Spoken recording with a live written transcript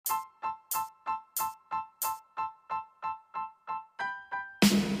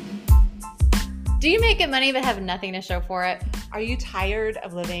Do you make good money but have nothing to show for it? Are you tired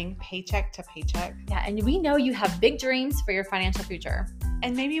of living paycheck to paycheck? Yeah, and we know you have big dreams for your financial future.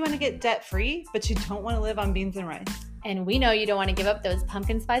 And maybe you want to get debt-free, but you don't want to live on beans and rice. And we know you don't want to give up those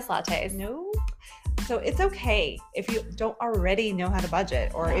pumpkin spice lattes. Nope. So it's okay if you don't already know how to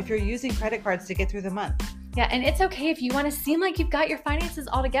budget or if you're using credit cards to get through the month. Yeah, and it's okay if you want to seem like you've got your finances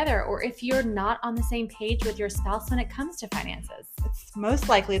all together or if you're not on the same page with your spouse when it comes to finances. It's most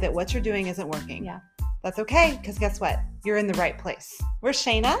likely that what you're doing isn't working. Yeah. That's okay, because guess what? You're in the right place. We're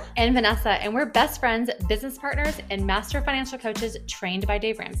Shayna and Vanessa, and we're best friends, business partners, and master financial coaches trained by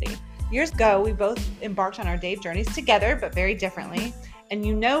Dave Ramsey. Years ago, we both embarked on our Dave journeys together, but very differently. And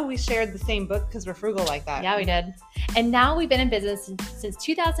you know we shared the same book because we're frugal like that. Yeah, we did. And now we've been in business since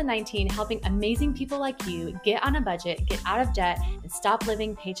 2019, helping amazing people like you get on a budget, get out of debt, and stop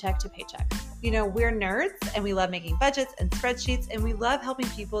living paycheck to paycheck. You know, we're nerds and we love making budgets and spreadsheets, and we love helping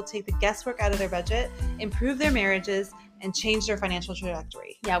people take the guesswork out of their budget, improve their marriages, and change their financial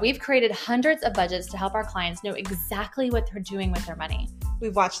trajectory. Yeah, we've created hundreds of budgets to help our clients know exactly what they're doing with their money.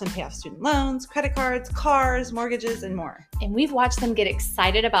 We've watched them pay off student loans, credit cards, cars, mortgages, and more. And we've watched them get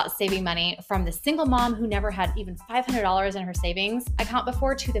excited about saving money, from the single mom who never had even $500 in her savings account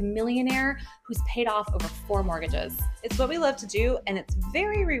before to the millionaire who's paid off over 4 mortgages. It's what we love to do, and it's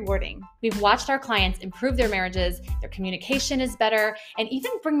very rewarding. We've watched our clients improve their marriages, their communication is better, and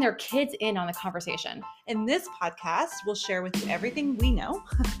even bring their kids in on the conversation. In this podcast, we'll share with you everything we know,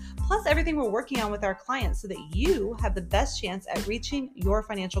 plus everything we're working on with our clients so that you have the best chance at reaching your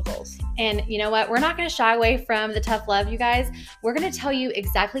financial goals. And you know what? We're not going to shy away from the tough love, you guys. We're going to tell you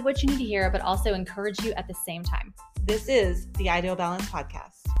exactly what you need to hear, but also encourage you at the same time. This is the Ideal Balance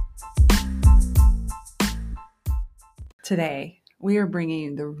Podcast. Today, we are bringing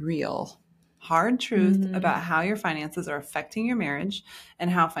you the real, hard truth about how your finances are affecting your marriage and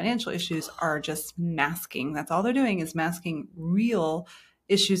how financial issues are just masking. That's all they're doing, is masking real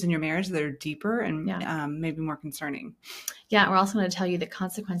issues in your marriage that are deeper and maybe more concerning. Yeah, we're also going to tell you the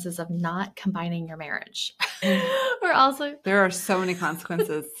consequences of not combining your marriage. There are so many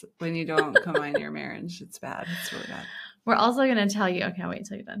consequences when you don't combine your marriage. It's bad. It's really bad. We're also going to tell you, okay, I'll wait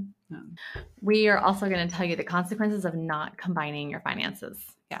until you're done. No. We are also going to tell you the consequences of not combining your finances.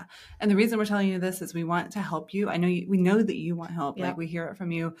 Yeah. And the reason we're telling you this is we want to help you. We know that you want help. Yep. Like, we hear it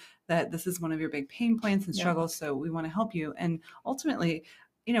from you that this is one of your big pain points and struggles. So we want to help you. And ultimately,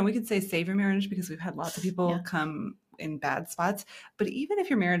 you know, we could say save your marriage because we've had lots of people come in bad spots. But even if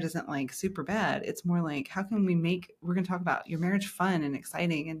your marriage isn't like super bad, it's more like, how can we we're going to talk about your marriage fun and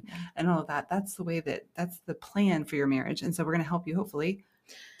exciting and all of that. That's that's the plan for your marriage. And so we're going to help you, hopefully,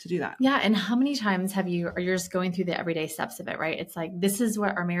 to do that. Yeah. And how many times you're just going through the everyday steps of it, right? It's like, this is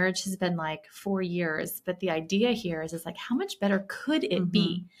what our marriage has been like for years. But the idea here is like, how much better could it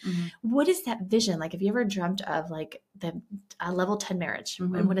be? Mm-hmm. What is that vision? Like, have you ever dreamt of like a level 10 marriage?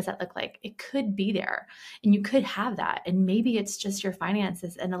 Mm-hmm. And what does that look like? It could be there, and you could have that. And maybe it's just your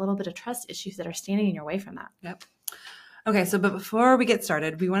finances and a little bit of trust issues that are standing in your way from that. Yep. Okay, but before we get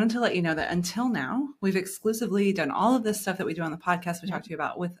started, we wanted to let you know that until now, we've exclusively done all of this stuff that we do on the podcast we talked to you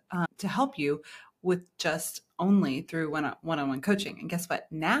about with to help you with just only through one-on-one coaching. And guess what?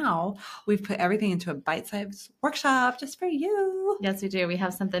 Now we've put everything into a bite-sized workshop just for you. Yes, we do. We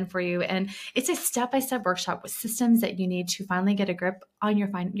have something for you. And it's a step-by-step workshop with systems that you need to finally get a grip on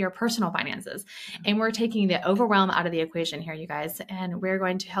your personal finances. And we're taking the overwhelm out of the equation here, you guys. And we're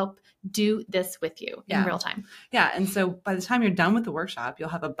going to help do this with you in real time. Yeah. And so by the time you're done with the workshop, you'll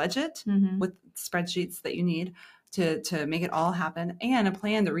have a budget with spreadsheets that you need to make it all happen, and a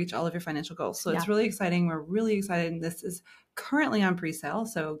plan to reach all of your financial goals. So it's really exciting. We're really excited. And this is currently on pre-sale.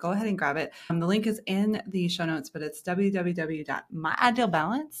 So go ahead and grab it. The link is in the show notes, but it's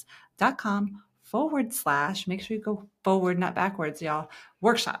www.myidealbalance.com/ make sure you go forward, not backwards, y'all.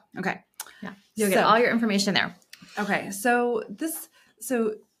 Workshop. Okay. Yeah. You'll get all your information there. Okay. So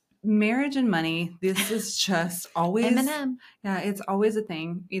marriage and money, this is just always, M&M. Yeah, it's always a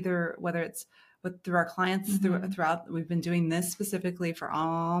thing, either whether it's through our clients throughout. We've been doing this specifically for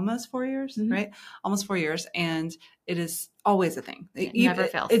almost 4 years, right? Almost 4 years. And it is always a thing. It never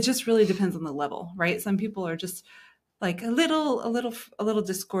fails. It just really depends on the level, right? Some people are just like a little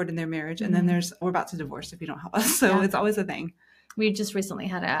discord in their marriage. And then we're about to divorce if you don't help us. So it's always a thing. We just recently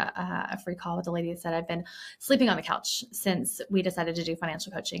had a free call with a lady that said, I've been sleeping on the couch since we decided to do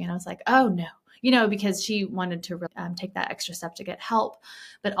financial coaching. And I was like, oh no, because she wanted to take that extra step to get help,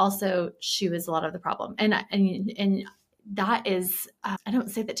 but also she was a lot of the problem. And that is, I don't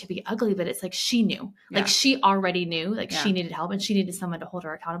say that to be ugly, but it's like she knew, like she already knew, like she needed help and she needed someone to hold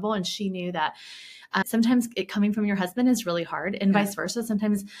her accountable. And she knew that sometimes it coming from your husband is really hard and vice versa.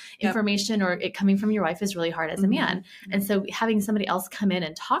 Sometimes information or it coming from your wife is really hard as a man. And so having somebody else come in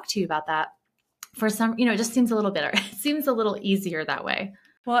and talk to you about that for some, it just seems a little better. It seems a little easier that way.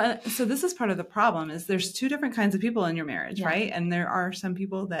 Well, so this is part of the problem is there's two different kinds of people in your marriage, right? And there are some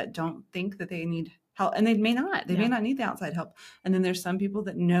people that don't think that they need help, and they may not need the outside help. And then there's some people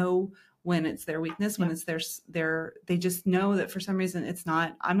that know when it's their weakness, when it's their, they just know that for some reason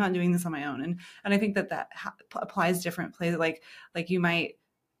I'm not doing this on my own. And I think that applies different places. Like you might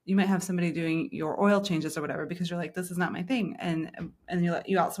have somebody doing your oil changes or whatever, because you're like, this is not my thing. And you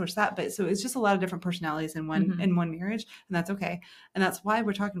outsource that. But so it's just a lot of different personalities in one marriage, and that's okay. And that's why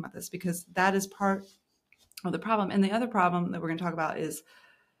we're talking about this, because that is part of the problem. And the other problem that we're going to talk about is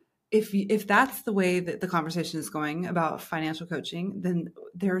if that's the way that the conversation is going about financial coaching, then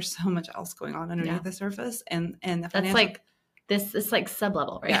there's so much else going on underneath the surface. And the that's like, this is like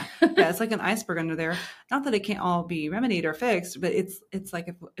sub-level, right? Yeah, it's like an iceberg under there. Not that it can't all be remedied or fixed, but it's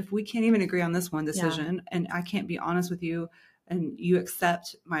like if we can't even agree on this one decision, and I can't be honest with you, and you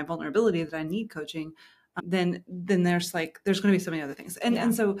accept my vulnerability that I need coaching, then there's going to be so many other things.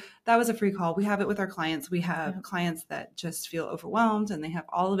 And so that was a free call. We have it with our clients. We have clients that just feel overwhelmed and they have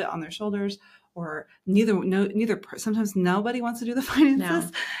all of it on their shoulders, or sometimes nobody wants to do the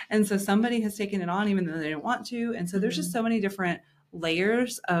finances. No. And so somebody has taken it on even though they don't want to. And so there's just so many different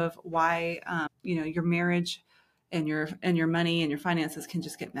layers of why, your marriage and your money and your finances can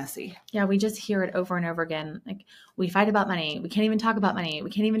just get messy. Yeah. We just hear it over and over again. Like, we fight about money. We can't even talk about money.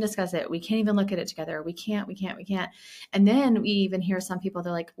 We can't even discuss it. We can't even look at it together. We can't. And then we even hear some people,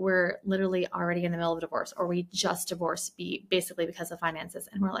 they're like, we're literally already in the middle of a divorce, or we just divorced basically because of finances.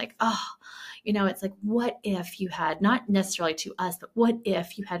 And we're like, oh, it's like, what if you had, not necessarily to us, but what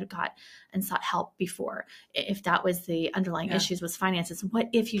if you had got and sought help before, if that was the underlying issues was finances, what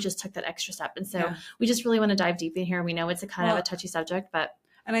if you just took that extra step? And so we just really want to dive deep in here. We know it's a kind of a touchy subject, but.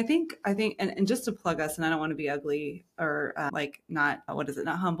 And I think, and just to plug us, and I don't want to be ugly or not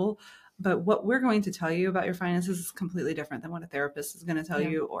humble, but what we're going to tell you about your finances is completely different than what a therapist is going to tell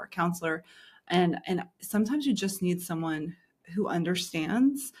you, or a counselor. And sometimes you just need someone who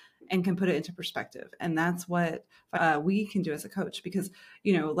understands and can put it into perspective. And that's what we can do as a coach, because,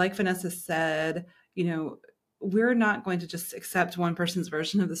 like Vanessa said, we're not going to just accept one person's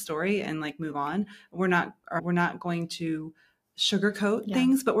version of the story and move on. We're not going to sugarcoat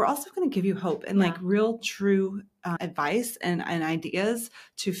things, but we're also going to give you hope and real, true advice and ideas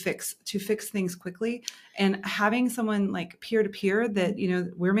to fix things quickly. And having someone peer to peer that,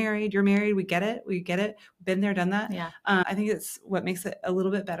 we're married, you're married, we get it, been there, done that. Yeah. I think it's what makes it a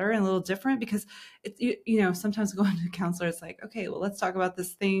little bit better and a little different, because it's, sometimes going to a counselor, it's like, okay, well, let's talk about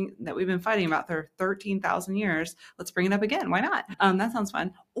this thing that we've been fighting about for 13,000 years. Let's bring it up again. Why not? That sounds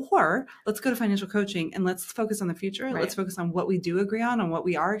fun. Or let's go to financial coaching and let's focus on the future. Right. Let's focus on what we do agree on and what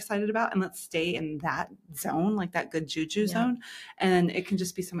we are excited about. And let's stay in that zone, that good juju zone. And it can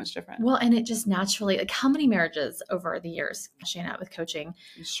just be so much different. Well, and it just naturally, how many marriages over the years, Shanna, with coaching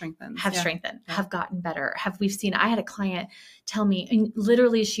have strengthened, have gotten better. We've seen, I had a client tell me, and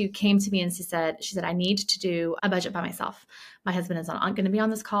literally she came to me and she said, I need to do a budget by myself. My husband is not going to be on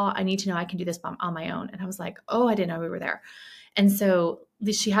this call. I need to know I can do this on my own. And I was like, oh, I didn't know we were there. And so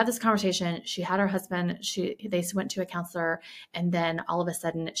she had this conversation. She had her husband. They went to a counselor, and then all of a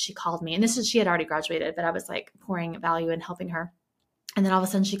sudden she called me. And she had already graduated, but I was pouring value and helping her. And then all of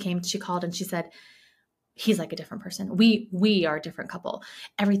a sudden she called and she said, he's like a different person. We are a different couple.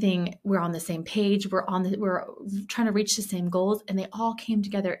 Everything, we're on the same page. We're trying to reach the same goals, and they all came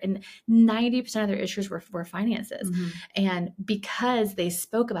together. And 90% of their issues were finances. Mm-hmm. And because they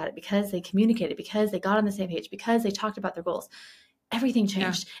spoke about it, because they communicated, because they got on the same page, because they talked about their goals, everything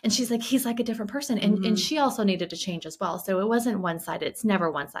changed. Yeah. And she's like, he's like a different person. And and she also needed to change as well. So it wasn't one-sided. It's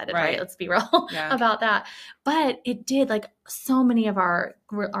never one-sided, right? Let's be real about that. But it did, so many of our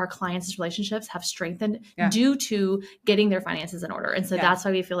clients' relationships have strengthened due to getting their finances in order. And so that's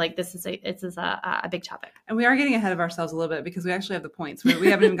why we feel like this is a big topic. And we are getting ahead of ourselves a little bit, because we actually have the points. We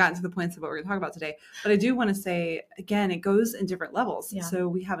haven't even gotten to the points of what we're going to talk about today. But I do want to say, again, it goes in different levels. Yeah. So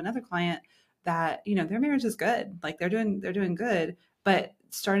we have another client that, their marriage is good. They're doing good, but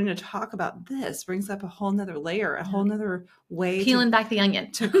starting to talk about this brings up a whole nother layer, a whole nother way peeling back the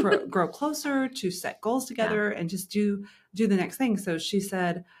onion to grow closer, to set goals together and just do the next thing. So she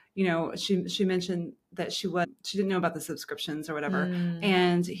said, she mentioned that she didn't know about the subscriptions or whatever.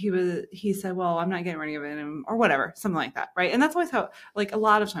 And he said, well, I'm not getting rid of it or whatever, something like that. Right. And that's always how, a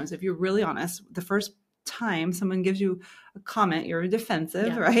lot of times, if you're really honest, the first time someone gives you a comment, you're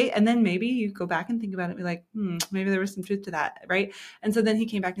defensive, right? And then maybe you go back and think about it and be like, maybe there was some truth to that, right? And so then he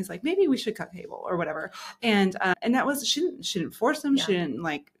came back and he's like, maybe we should cut cable or whatever. And that was, she didn't force him. She didn't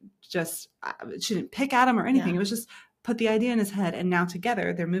like she didn't pick at him or anything. It was just put the idea in his head, and now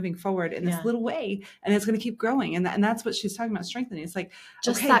together they're moving forward in this little way, and it's going to keep growing. And that's what she's talking about, strengthening. It's like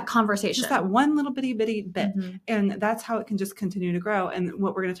just that conversation, just that one little bitty bit, and that's how it can just continue to grow. And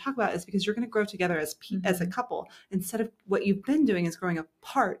what we're going to talk about is because you're going to grow together as a couple, instead of what you've been doing is growing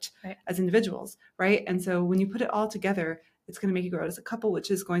apart as individuals, right? And so when you put it all together, it's going to make you grow as a couple, which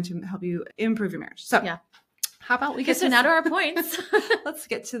is going to help you improve your marriage. So how about we get to now to our points? Let's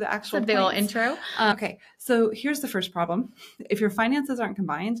get to the actual big old intro. Okay. So here's the first problem. If your finances aren't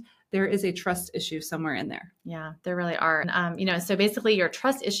combined, there is a trust issue somewhere in there. Yeah, there really are. So basically your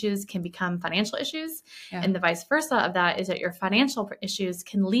trust issues can become financial issues. And the vice versa of that is that your financial issues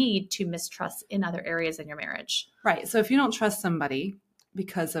can lead to mistrust in other areas in your marriage. Right. So if you don't trust somebody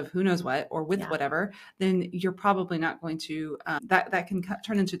because of who knows what, or with whatever, then you're probably not going to, that can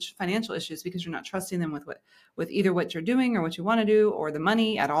turn into financial issues because you're not trusting them with either what you're doing or what you want to do or the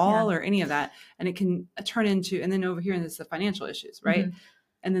money at all or any of that. And it can turn into, and then over here, this is the financial issues, right?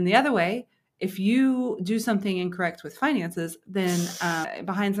 And then the other way, if you do something incorrect with finances, then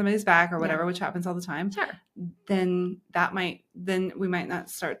behind somebody's back or whatever, which happens all the time, then we might not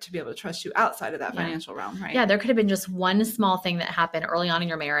start to be able to trust you outside of that financial realm, right? Yeah, there could have been just one small thing that happened early on in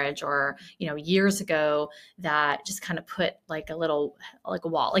your marriage or, years ago that just kind of put like a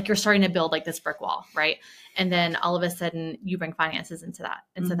wall, like you're starting to build like this brick wall, right? And then all of a sudden you bring finances into that.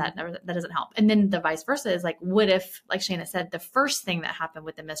 And so that doesn't help. And then the vice versa is like, what if, like Shana said, the first thing that happened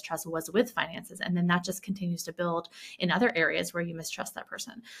with the mistrust was with finances. And then that just continues to build in other areas where you mistrust that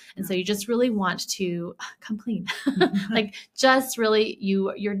person. And so you just really want to come clean, like just really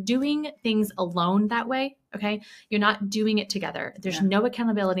you're doing things alone that way. Okay. You're not doing it together. There's no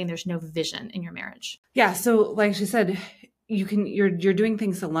accountability and there's no vision in your marriage. Yeah. So like she said, you're doing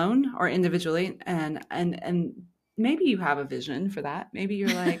things alone or individually, and maybe you have a vision for that. Maybe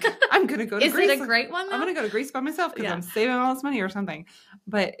you're like, I'm going to go to Greece. Is it a great one though? I'm going to go to Greece by myself because I'm saving all this money or something.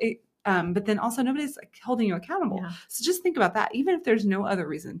 But then also nobody's like holding you accountable. Yeah. So just think about that. Even if there's no other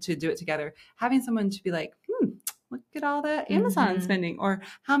reason to do it together, having someone to be like, look at all the Amazon spending, or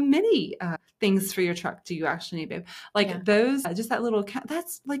how many things for your truck do you actually need, babe? Like those, just that little,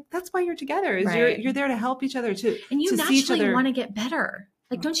 that's why you're together, is you're there to help each other too. And you to naturally see each other. Want to get better.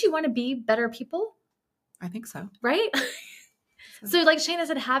 Like, don't you want to be better people? I think so. Right? So like Shana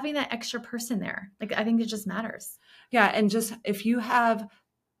said, having that extra person there, like, I think it just matters. Yeah. And just, if you have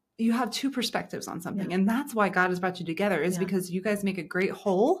two perspectives on something, and that's why God has brought you together, is because you guys make a great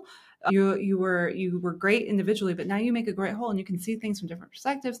whole. You were great individually, but now you make a great whole, and you can see things from different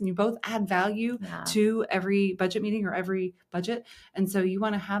perspectives, and you both add value to every budget meeting or every budget. And so you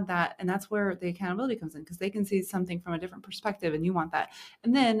want to have that. And that's where the accountability comes in, because they can see something from a different perspective, and you want that.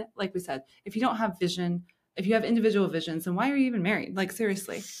 And then, like we said, if you don't have vision, if you have individual visions, then why are you even married? Like,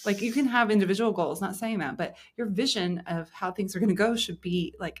 seriously, like, you can have individual goals, not saying that, but your vision of how things are going to go should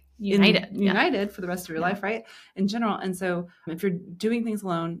be like united for the rest of your life, right? In general. And so if you're doing things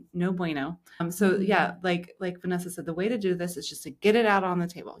alone, no bueno. Like Vanessa said, the way to do this is just to get it out on the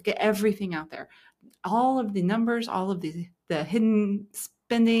table, get everything out there, all of the numbers, all of the hidden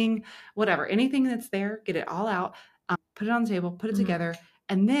spending, whatever, anything that's there, get it all out, put it on the table, put it together.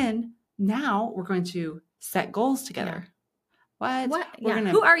 And then now we're going to set goals together. What?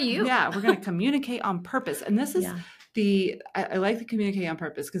 Who are you? We're going to communicate on purpose. And this is I like the communicate on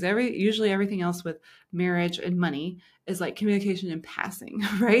purpose, because usually everything else with marriage and money is like communication in passing,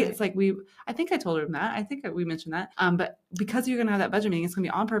 right? It's like I think I told her that. I think we mentioned that. But because you're going to have that budget meeting, it's going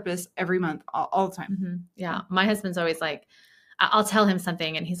to be on purpose every month, all the time. Mm-hmm. Yeah. My husband's always like, I'll tell him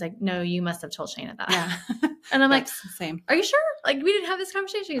something, and he's like, no, you must have told Shana that. Yeah. And I'm like, same. Are you sure? Like, we didn't have this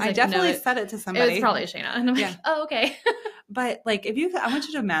conversation. He's I like, definitely said it to somebody. It was probably Shana. And I'm like, oh, okay. But like, I want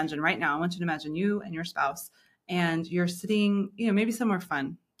you to imagine right now, you and your spouse, and you're sitting, maybe somewhere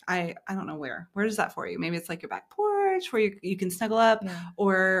fun. I don't know where is that for you? Maybe it's like your back porch where you can snuggle up,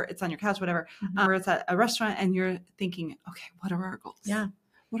 or it's on your couch, whatever, or it's at a restaurant, and you're thinking, okay, what are our goals? Yeah.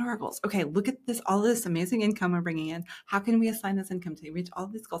 What are our goals? Okay, look at all this amazing income we're bringing in. How can we assign this income to reach all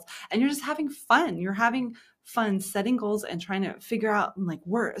these goals? And you're just having fun. You're having fun setting goals and trying to figure out, like,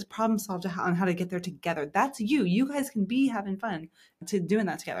 problem solve on how to get there together. That's you. You guys can be having fun to doing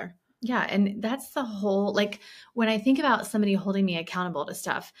that together. Yeah. And that's the whole, like, when I think about somebody holding me accountable to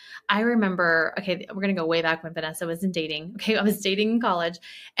stuff, I remember, okay, we're going to go way back when Vanessa was in dating. Okay. I was dating in college,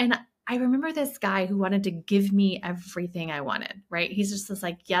 and I remember this guy who wanted to give me everything I wanted, right? He's just this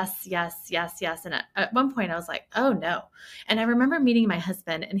like, yes, yes, yes, yes. And at one point I was like, oh no. And I remember meeting my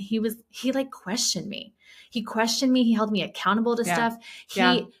husband and he like questioned me. He questioned me. He held me accountable to stuff.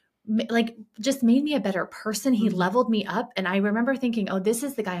 He like just made me a better person. He leveled me up. And I remember thinking, oh, this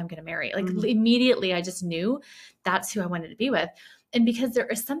is the guy I'm going to marry. Like immediately I just knew that's who I wanted to be with. And because there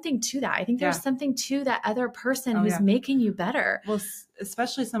is something to that. I think there's something to that other person who's making you better. Well,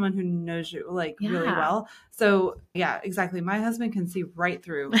 especially someone who knows you like really well. So yeah, exactly. My husband can see right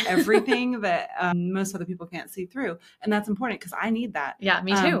through everything that most other people can't see through. And that's important because I need that. Yeah,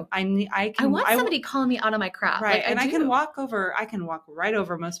 me too. I want somebody calling me out of my crap. Right. Like, and I can walk right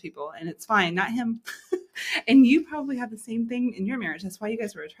over most people and it's fine. Not him. And you probably have the same thing in your marriage. That's why you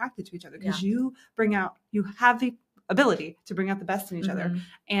guys were attracted to each other because you have the ability to bring out the best in each other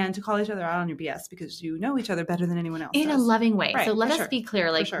and to call each other out on your BS because you know each other better than anyone else in does. a loving way. Right, so let us be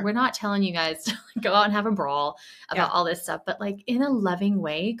clear. Like we're not telling you guys to go out and have a brawl about all this stuff, but like in a loving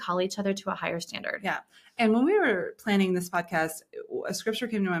way, call each other to a higher standard. Yeah. And when we were planning this podcast, a scripture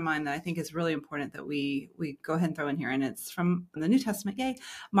came to my mind that I think is really important that we go ahead and throw in here. And it's from the New Testament. Yay.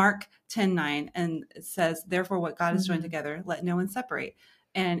 Mark 10:9. And it says, therefore, what God has joined together, let no one separate.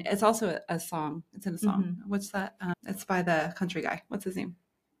 And it's also a song. It's in a song. What's that? It's by the country guy. What's his name?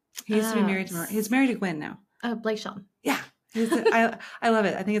 He used to be married to he's married to Gwen now. Oh, Blake Shelton. Yeah. I love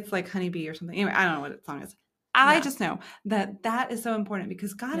it. I think it's like Honeybee or something. Anyway, I don't know what the song is. I just know that is so important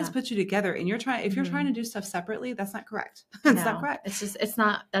because God has put you together and if you're trying to do stuff separately, that's not correct. It's not correct. That's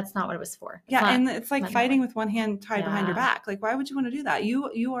not what it was for. And it's like fighting with one hand tied behind your back. Like, why would you want to do that?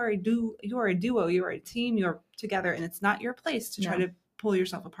 You are a duo, you are a team, you're together and it's not your place to try to pull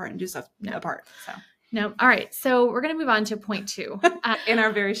yourself apart and do stuff apart. So no. All right. So we're going to move on to point 2 in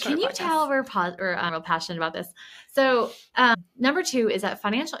our very short. Can you tell we're real passionate about this? So number 2 is that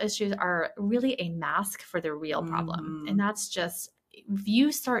financial issues are really a mask for the real problem. And that's just, if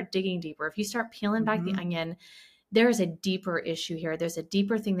you start digging deeper, if you start peeling back the onion, there is a deeper issue here. There's a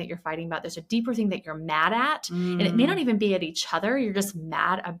deeper thing that you're fighting about. There's a deeper thing that you're mad at. And it may not even be at each other. You're just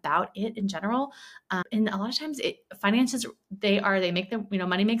mad about it in general. And a lot of times finances, they make them,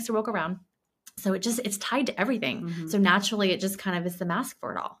 money makes the world go round. So it's tied to everything. So naturally it just kind of is the mask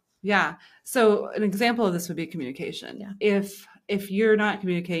for it all. Yeah. So an example of this would be communication. Yeah. If you're not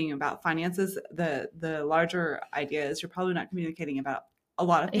communicating about finances, the larger idea is you're probably not communicating about a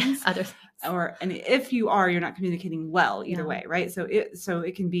lot of things, other things. And if you are, you're not communicating well either way, right? So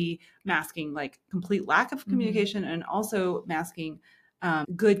it can be masking like complete lack of communication and also masking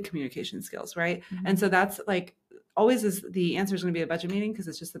good communication skills, right? And so that's like always is the answer is going to be a budget meeting because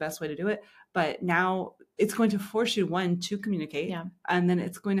it's just the best way to do it. But now it's going to force you to communicate, and then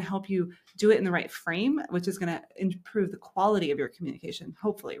it's going to help you do it in the right frame, which is going to improve the quality of your communication,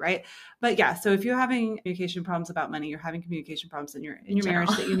 hopefully, right? But yeah, so if you're having communication problems about money, you're having communication problems in your marriage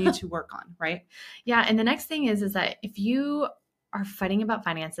that you need to work on, right? Yeah, and the next thing is that if you are fighting about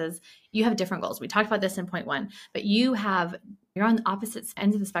finances, you have different goals. We talked about this in point 1, but you're on the opposite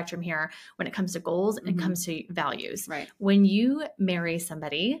ends of the spectrum here when it comes to goals and it comes to values. Right. When you marry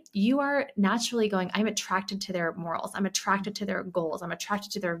somebody, you are naturally going, I'm attracted to their morals. I'm attracted to their goals. I'm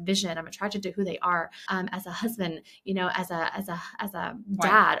attracted to their vision. I'm attracted to who they are as a husband, as a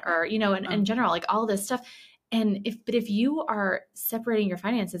dad or, in general, like all this stuff. And if you are separating your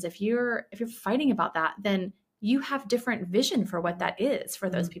finances, if you're fighting about that, then you have different vision for what that is for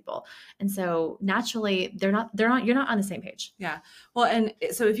those people. And so naturally you're not on the same page. Yeah. Well, and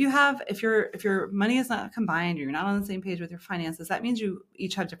so if your money is not combined or you're not on the same page with your finances, that means you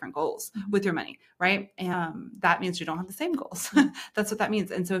each have different goals with your money, right? And that means you don't have the same goals. That's what that means.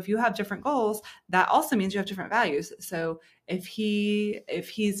 And so if you have different goals, that also means you have different values. So if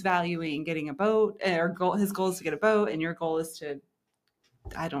he's valuing getting a boat his goal is to get a boat and your goal is to,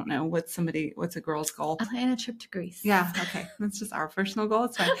 I don't know, what's a girl's goal? I plan a trip to Greece. Yeah. Okay. That's just our personal goal.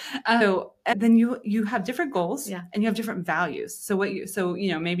 It's fine. So and then you have different goals and you have different values. So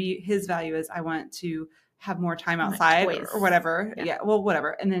maybe his value is I want to have more time outside or whatever. Yeah. Well,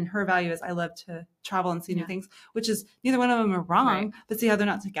 whatever. And then her value is I love to travel and see new things, which is neither one of them are wrong, but see how they're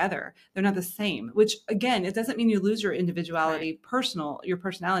not together. They're not the same, which again, it doesn't mean you lose your individuality, your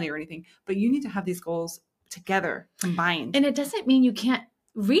personality or anything, but you need to have these goals together, combined. And it doesn't mean you can't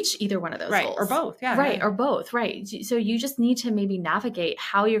reach either one of those goals. Or both. Yeah. Right. Or both. Right. So you just need to maybe navigate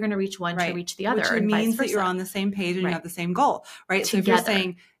how you're going to reach one to reach the other. Which means that you're on the same page and you have the same goal, right? Together. So if you're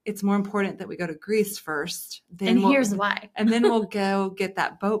saying it's more important that we go to Greece first, then here's why. And then we'll go get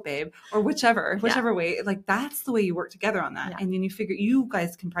that boat, babe, or whichever way, like that's the way you work together on that. Yeah. And then you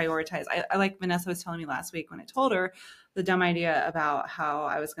guys can prioritize. I like Vanessa was telling me last week when I told her, the dumb idea about how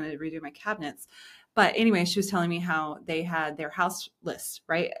I was going to redo my cabinets. But anyway, she was telling me how they had their house list,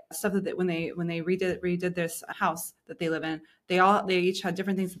 right? Stuff that when they redid this house that they live in, they each had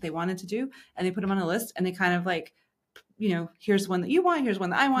different things that they wanted to do, and they put them on a list, and they kind of like, here's one that you want, here's one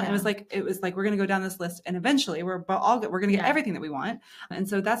that I want. Yeah. It was like we're going to go down this list, and eventually we're going to get everything that we want. And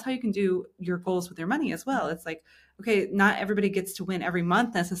so that's how you can do your goals with your money as well. It's like, okay, not everybody gets to win every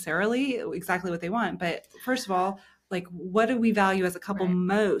month necessarily exactly what they want, but first of all, like, what do we value as a couple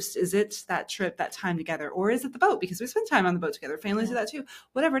most? Is it that trip, that time together, or is it the boat? Because we spend time on the boat together. Families do that too.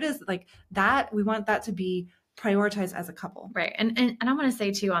 Whatever it is, like that, we want that to be prioritized as a couple. Right. And I want to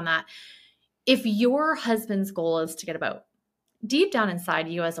say too on that, if your husband's goal is to get a boat, deep down inside,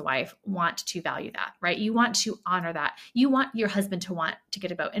 you as a wife want to value that, right? You want to honor that. You want your husband to want to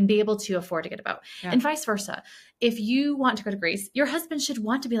get a boat and be able to afford to get a boat, and vice versa. If you want to go to Greece, your husband should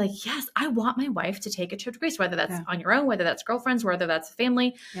want to be like, yes, I want my wife to take a trip to Greece, whether that's on your own, whether that's girlfriends, whether that's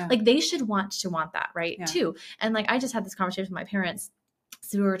family. Like they should want that, right? Too. And like, I just had this conversation with my parents.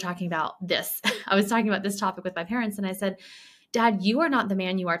 So we were talking about this. I was talking about this topic with my parents, and I said, Dad, you are not the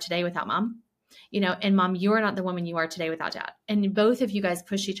man you are today without Mom. And Mom, you are not the woman you are today without Dad. And both of you guys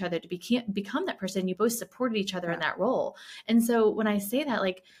push each other to become that person. You both supported each other in that role. And so when I say that,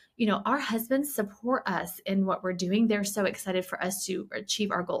 like, our husbands support us in what we're doing. They're so excited for us to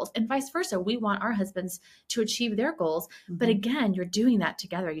achieve our goals, and vice versa. We want our husbands to achieve their goals. Mm-hmm. But again, you're doing that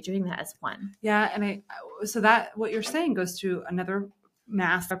together. You're doing that as one. Yeah. And so that what you're saying goes to another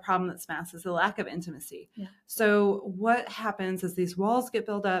problem that's mass is the lack of intimacy. Yeah. So what happens is these walls get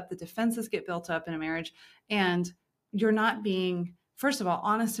built up, the defenses get built up in a marriage, and you're not being, first of all,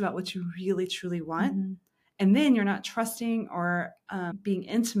 honest about what you really, truly want. Mm-hmm. And then you're not trusting or being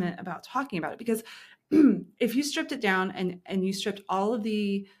intimate about talking about it. Because if you stripped it down and you stripped all of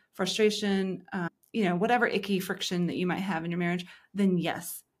the frustration, whatever icky friction that you might have in your marriage, then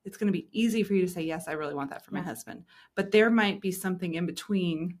yes, it's going to be easy for you to say, yes, I really want that for my husband. But there might be something in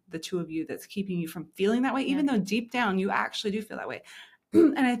between the two of you that's keeping you from feeling that way, even though deep down you actually do feel that way.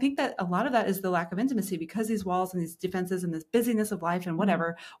 And I think that a lot of that is the lack of intimacy, because these walls and these defenses and this busyness of life and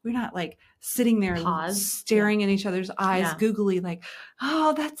whatever, we're not like sitting there staring in each other's eyes, googly, like,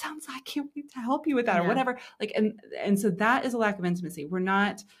 oh, that sounds, I can't wait to help you with that or whatever. Like, and so that is a lack of intimacy. We're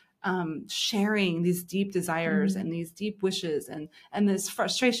not sharing these deep desires and these deep wishes and these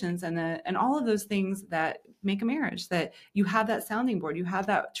frustrations and all of those things that make a marriage, that you have that sounding board, you have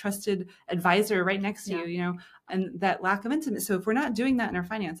that trusted advisor right next to you, and that lack of intimacy. So if we're not doing that in our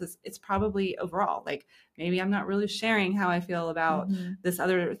finances, it's probably overall, like maybe I'm not really sharing how I feel about this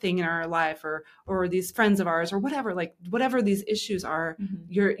other thing in our life or these friends of ours or whatever, like whatever these issues are,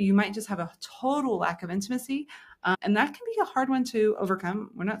 you might just have a total lack of intimacy. And that can be a hard one to overcome.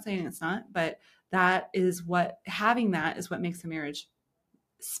 We're not saying it's not, but having that is what makes a marriage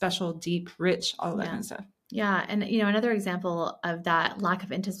special, deep, rich, all that kind of stuff. Yeah. And, another example of that lack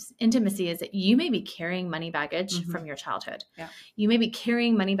of intimacy is that you may be carrying money baggage from your childhood. Yeah. You may be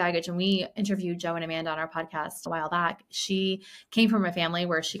carrying money baggage. And we interviewed Joe and Amanda on our podcast a while back. She came from a family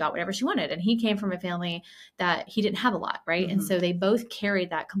where she got whatever she wanted. And he came from a family that he didn't have a lot. Right. And so they both carried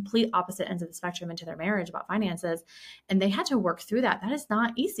that complete opposite ends of the spectrum into their marriage about finances. And they had to work through that. That is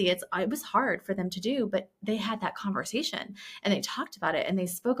not easy. It was hard for them to do, but they had that conversation and they talked about it and they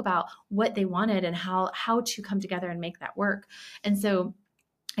spoke about what they wanted and how to come together and make that work. And so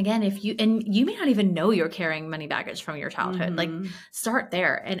again, you may not even know you're carrying money baggage from your childhood, like start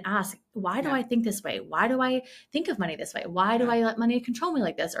there and ask, why do I think this way? Why do I think of money this way? Why do I let money control me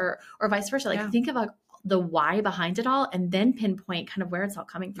like this? Or vice versa. Like think about the why behind it all and then pinpoint kind of where it's all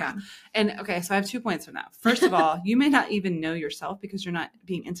coming from. Yeah. And okay, so I have 2 points from that. First of all, you may not even know yourself because you're not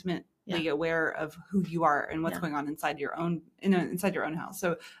being intimately aware of who you are and what's going on inside your own house.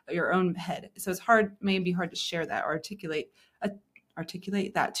 So your own head. So it's maybe hard to share that or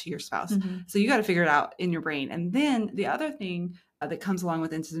articulate that to your spouse. So you got to figure it out in your brain. And then the other thing that comes along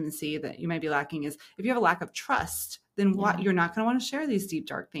with intimacy that you might be lacking is if you have a lack of trust, then you're not going to want to share these deep,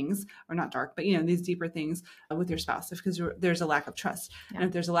 dark things, or not dark, but these deeper things with your spouse because there's a lack of trust. And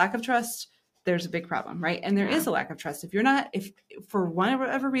if there's a lack of trust, there's a big problem, right? And there is a lack of trust. If for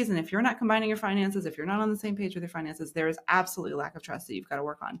whatever reason, if you're not combining your finances, if you're not on the same page with your finances, there is absolutely a lack of trust that you've got to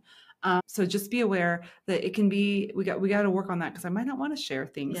work on. So just be aware that it can be, we got to work on that because I might not want to share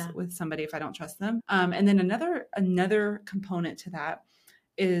things with somebody if I don't trust them. And then another component to that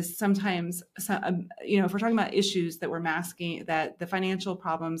is sometimes, if we're talking about issues that we're masking, that the financial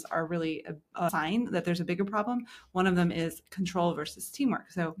problems are really a sign that there's a bigger problem. One of them is control versus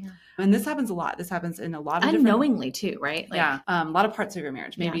teamwork. So, and this happens a lot. This happens in a lot of unknowingly too, right? A lot of parts of your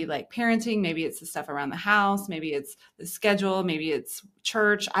marriage, maybe like parenting, maybe it's the stuff around the house, maybe it's the schedule, maybe it's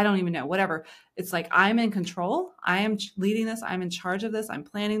church. I don't even know, whatever. It's like, I'm in control. I am leading this. I'm in charge of this. I'm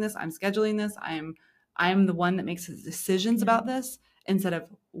planning this. I'm scheduling this. I'm the one that makes the decisions about this, instead of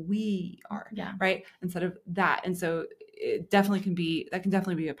we are, right? Instead of that. And so it definitely can be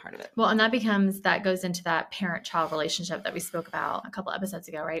a part of it. Well, and that goes into that parent-child relationship that we spoke about a couple episodes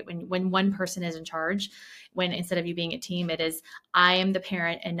ago, right? When one person is in charge, when instead of you being a team, it is, I am the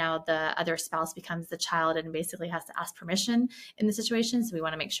parent and now the other spouse becomes the child and basically has to ask permission in the situation. So we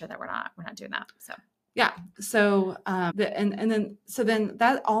want to make sure that we're not doing that. So. Yeah. So, then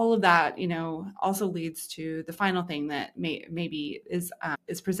that, all of that, also leads to the final thing that maybe is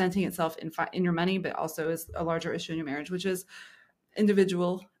presenting itself in your money, but also is a larger issue in your marriage, which is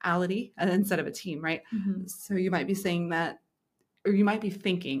individuality instead of a team, right? Mm-hmm. So you might be saying that, or you might be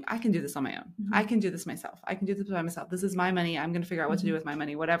thinking, I can do this on my own. Mm-hmm. I can do this myself. I can do this by myself. This is my money. I'm going to figure out what to do with my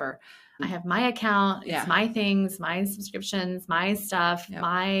money, whatever. I have my account. It's my things, my subscriptions, my stuff,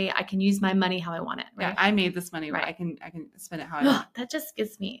 I can use my money how I want it. Right? Yeah. I made this money. Right. I can spend it how I want. That just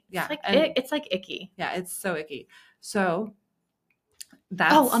gives me, it's like icky. Yeah. It's so icky. So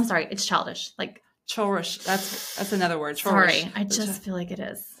that's, oh, I'm sorry. It's childish. Like churlish. That's another word. Churlish. Sorry. I just feel like it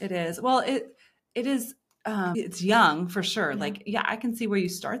is. It is. Well, it is. It's young for sure. Yeah. I can see where you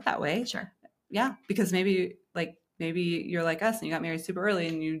start that way. Sure. Yeah. Because maybe you're like us and you got married super early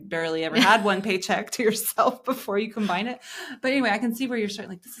and you barely ever had one paycheck to yourself before you combine it. But anyway, I can see where you're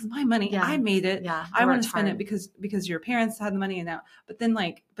starting, like, this is my money. Yeah. I made it. Yeah. I want to spend it because your parents had the money and now, but then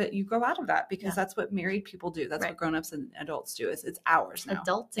but you grow out of that because that's what married people do. That's what grownups and adults do. It's ours now.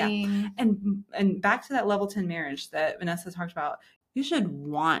 Adulting. Yeah. And back to that level 10 marriage that Vanessa talked about, you should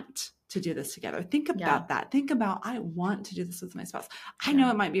want to do this together. Think about that. Think about, I want to do this with my spouse. I know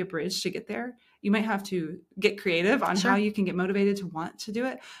it might be a bridge to get there. You might have to get creative on how you can get motivated to want to do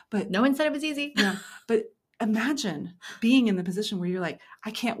it. But no one said it was easy. Yeah. But imagine being in the position where you're like,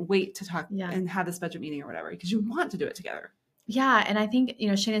 I can't wait to talk and have this budget meeting or whatever, because you want to do it together. Yeah. And I think,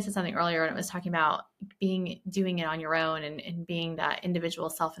 Shana said something earlier and it was talking about doing it on your own and being that individual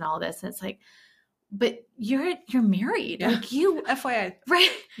self and all of this. And it's like, but you're married. Yeah. Like you, FYI,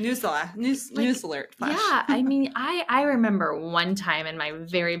 right? News alert. Flash. Yeah. I mean, I remember one time in my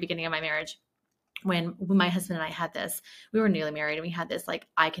very beginning of my marriage when my husband and I had this, we were newly married and we had this, like,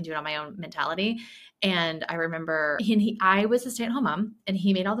 I can do it on my own mentality. And I remember I was a stay-at-home mom and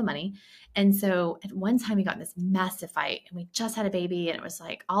he made all the money. And so at one time we got in this massive fight and we just had a baby and it was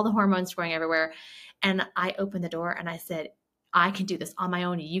like all the hormones going everywhere. And I opened the door and I said, I can do this on my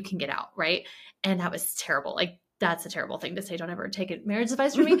own. You can get out. Right. And that was terrible. Like, that's a terrible thing to say. Don't ever take it marriage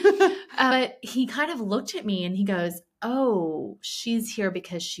advice from me. But he kind of looked at me and he goes, oh, she's here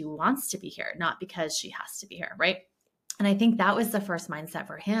because she wants to be here, not because she has to be here. Right. And I think that was the first mindset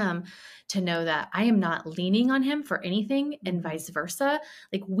for him, to know that I am not leaning on him for anything and vice versa.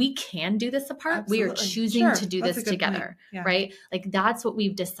 Like, we can do this apart. Absolutely. We are choosing to do this together, right? Like, that's what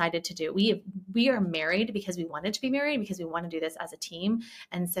we've decided to do. We are married because we wanted to be married, because we want to do this as a team.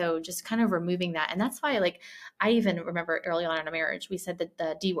 And so just kind of removing that. And that's why, like, I even remember early on in our marriage, we said that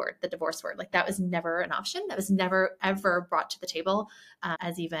the D word, the divorce word, like, that was never an option. That was never, ever brought to the table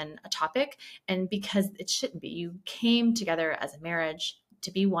as even a topic. And because it shouldn't be. You came together as a marriage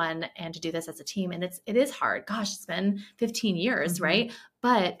to be one and to do this as a team. And it is hard. Gosh, it's been 15 years, right?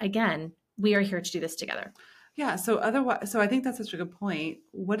 But again, we are here to do this together. Yeah. So I think that's such a good point.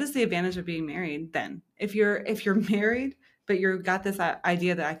 What is the advantage of being married then? If you're married, but you've got this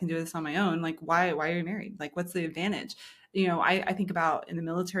idea that I can do this on my own, like, why are you married? Like, what's the advantage? I think about in the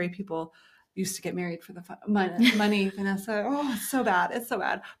military, people used to get married for the money, Vanessa. Oh, it's so bad. It's so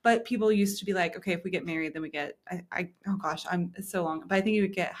bad. But people used to be like, okay, if we get married, then we get, oh gosh, it's so long. But I think you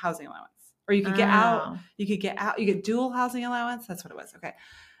would get housing allowance, or you could get out, you get dual housing allowance. That's what it was. Okay.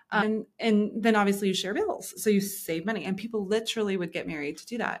 And then obviously you share bills. So you save money, and people literally would get married to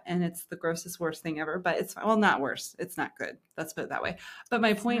do that. And it's the grossest, worst thing ever, but it's, well, not worse. It's not good. Let's put it that way. But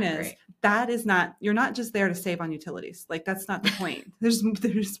my point is, that is not, you're not just there to save on utilities. Like, that's not the point. There's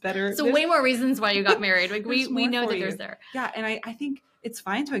better. So way more reasons why you got married. Like, we know that there's there. Yeah. And I think it's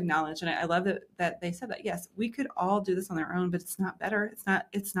fine to acknowledge. And I love that they said that, yes, we could all do this on our own, but it's not better.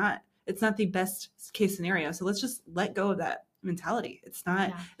 It's not the best case scenario. So let's just let go of that mentality. It's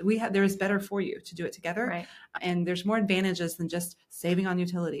not, there is better for you to do it together. Right. And there's more advantages than just saving on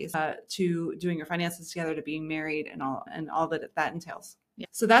utilities, to doing your finances together, to being married and all that entails. Yeah.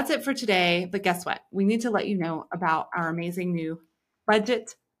 So that's it for today. But guess what? We need to let you know about our amazing new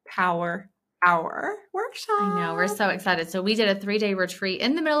Budget Power Hour workshop. I know. We're so excited. So we did a 3-day retreat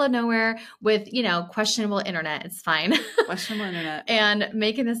in the middle of nowhere with, questionable internet. It's fine. Questionable internet. And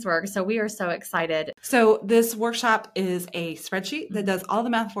making this work. So we are so excited. So this workshop is a spreadsheet that does all the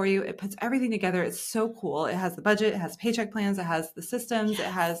math for you. It puts everything together. It's so cool. It has the budget, it has paycheck plans, it has the systems, It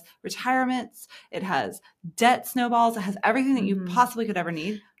has retirements, it has debt snowballs, it has everything that you possibly could ever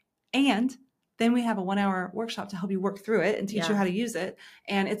need. And then we have a 1-hour workshop to help you work through it and teach you how to use it.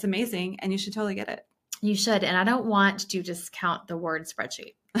 And it's amazing. And you should totally get it. You should. And I don't want to discount the word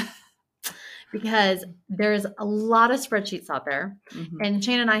spreadsheet because there's a lot of spreadsheets out there. And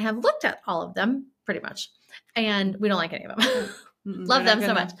Shane and I have looked at all of them pretty much. And we don't like any of them. Love them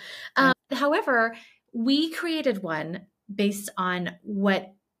so much. However, we created one based on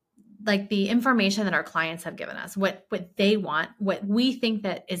the information that our clients have given us, what they want, what we think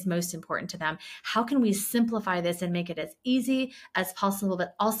that is most important to them. How can we simplify this and make it as easy as possible,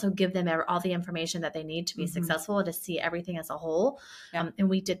 but also give them all the information that they need to be successful, to see everything as a whole. And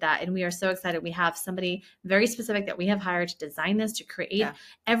we did that. And we are so excited. We have somebody very specific that we have hired to design this, to create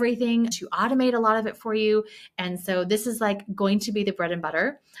everything, to automate a lot of it for you. And so this is going to be the bread and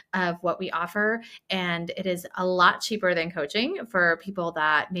butter of what we offer. And it is a lot cheaper than coaching for people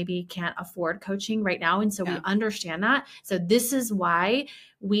that maybe can't afford coaching right now. And so we understand that. So this is why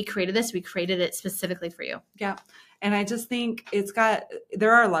we created this. We created it specifically for you. Yeah. And I just think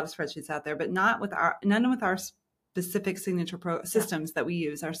there are a lot of spreadsheets out there, but none with our specific signature systems that we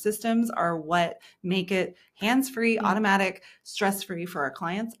use. Our systems are what make it hands-free, automatic, stress-free for our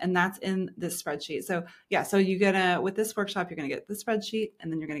clients. And that's in this spreadsheet. So with this workshop, you're going to get the spreadsheet,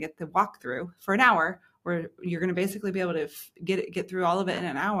 and then you're going to get the walkthrough for an hour, where you're going to basically be able to get through all of it in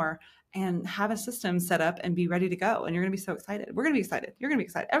an hour and have a system set up and be ready to go. And you're going to be so excited. We're going to be excited. You're going to be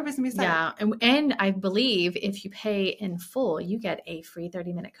excited. Everybody's going to be excited. Yeah. And I believe if you pay in full, you get a free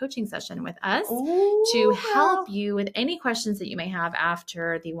 30-minute coaching session with us to help you with any questions that you may have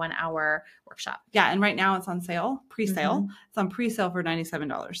after the 1-hour workshop. Yeah. And right now it's on sale, pre-sale. It's on pre-sale for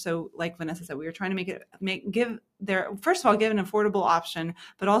 $97. So like Vanessa said, we were trying to give first of all, give an affordable option,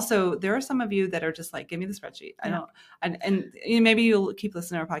 but also there are some of you that are just like, give me the spreadsheet. And maybe you'll keep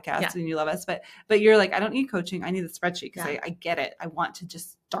listening to our podcast and you love us, but you're like, I don't need coaching. I need the spreadsheet because I get it. I want to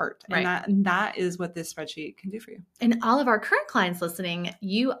just start. And that is what this spreadsheet can do for you. And all of our current clients listening,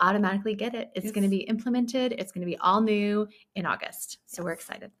 you automatically get it. It's going to be implemented. It's going to be all new in August. So we're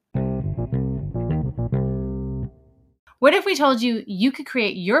excited. What if we told you you could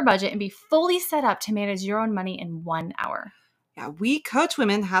create your budget and be fully set up to manage your own money in 1 hour? Yeah, we coach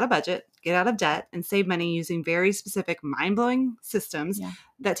women how to budget, get out of debt, and save money using very specific mind-blowing systems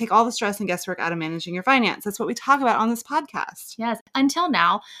that take all the stress and guesswork out of managing your finance. That's what we talk about on this podcast. Yes. Until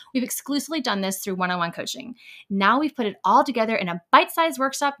now, we've exclusively done this through one-on-one coaching. Now we've put it all together in a bite-sized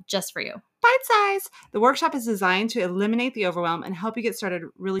workshop just for you. Bite size. The workshop is designed to eliminate the overwhelm and help you get started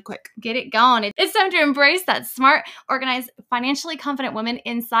really quick. Get it going. It's time to embrace that smart, organized, financially confident woman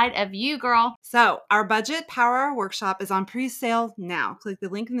inside of you, girl. So our Budget Power Workshop is on pre-sale now. Click the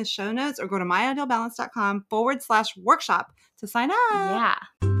link in the show notes or go to myidealbalance.com/workshop to sign up. Yeah.